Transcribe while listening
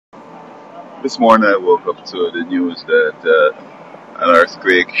This morning I woke up to the news that an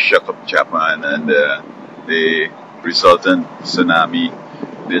earthquake shook up Japan and the resultant tsunami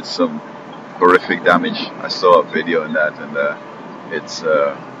did some horrific damage. I saw a video on that and it's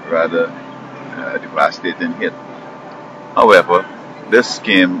rather devastating hit. However, this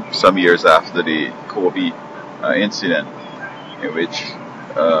came some years after the Kobe incident in which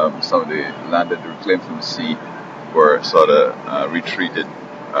some of the land that reclaimed from the sea were sort of retreated.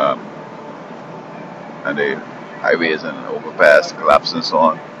 Um, and the highways and overpass collapse and so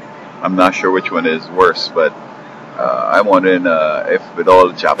on. I'm not sure which one is worse, but I'm wondering if with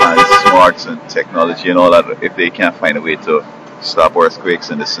all Japan's smarts and technology and all that, if they can't find a way to stop earthquakes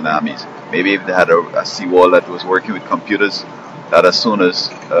and the tsunamis. Maybe if they had a seawall that was working with computers, that as soon as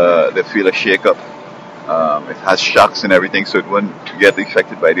they feel a shake-up, it has shocks and everything, so it wouldn't get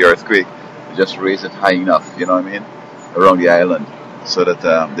affected by the earthquake. Just raise it high enough, you know what I mean, around the island, so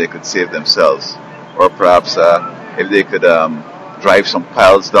that they could save themselves. Or perhaps if they could drive some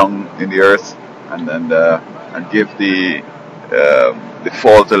piles down in the earth and give the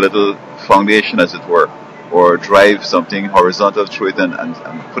fault a little foundation, as it were, or drive something horizontal through it and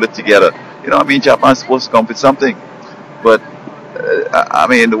put it together. You know, I mean, Japan's supposed to come with something, but I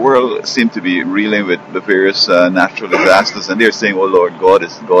mean, the world seemed to be reeling with the various natural disasters, and they're saying, "Oh Lord, God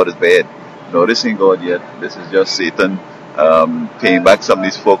is bad." No, this ain't God yet. This is just Satan paying back some of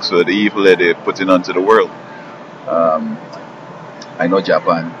these folks for the evil that they're putting onto the world. Um, I know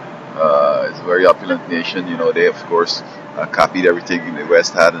Japan is a very opulent nation. You know, they of course copied everything the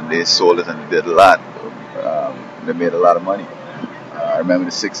West had, and they sold it and they did a lot. They made a lot of money. I remember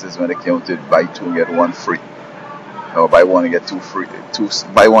the '60s when they came to buy two and get one free, or buy one and get two free,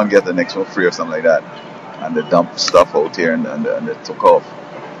 buy one get the next one free, or something like that. And they dumped stuff out here and they took off.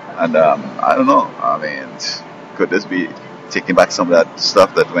 And I don't know. I mean, could this be taking back some of that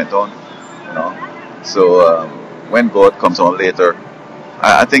stuff that went on? You know. So when God comes on later,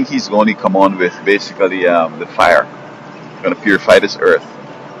 I think He's going to come on with basically the fire, going to purify this earth,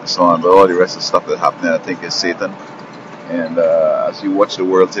 and so on. But all the rest of the stuff that's happening, I think, is Satan. And as you watch the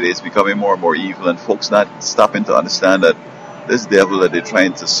world today, it's becoming more and more evil, and folks not stopping to understand that this devil that they're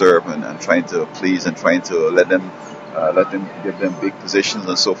trying to serve and trying to please and trying to let them give them big positions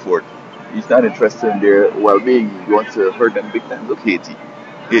and so forth. He's not interested in their well-being. He wants to hurt them big time. Look, Haiti.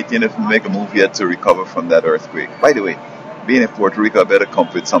 Haiti never make a move yet to recover from that earthquake. By the way, being in Puerto Rico, I better come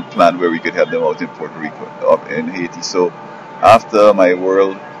with some plan where we could help them out in Puerto Rico, up in Haiti. So after my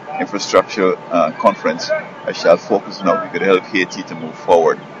World Infrastructure Conference, I shall focus on how we could help Haiti to move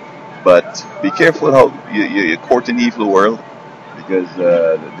forward. But be careful how you're courting evil world, because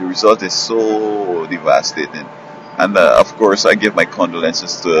the result is so devastating. And of course, I give my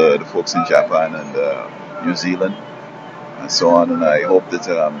condolences to the folks in Japan and New Zealand and so on. And I hope that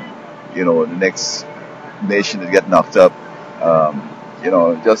the next nation that get knocked up,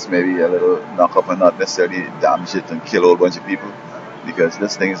 just maybe a little knock up and not necessarily damage it and kill a whole bunch of people, because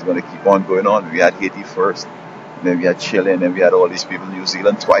this thing is going to keep on going on. We had Haiti first, and then we had Chile, and then we had all these people in New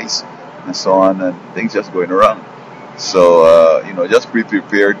Zealand twice, and so on, and things just going around. So just be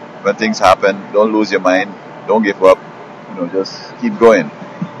prepared when things happen. Don't lose your mind. Don't give up. Just keep going.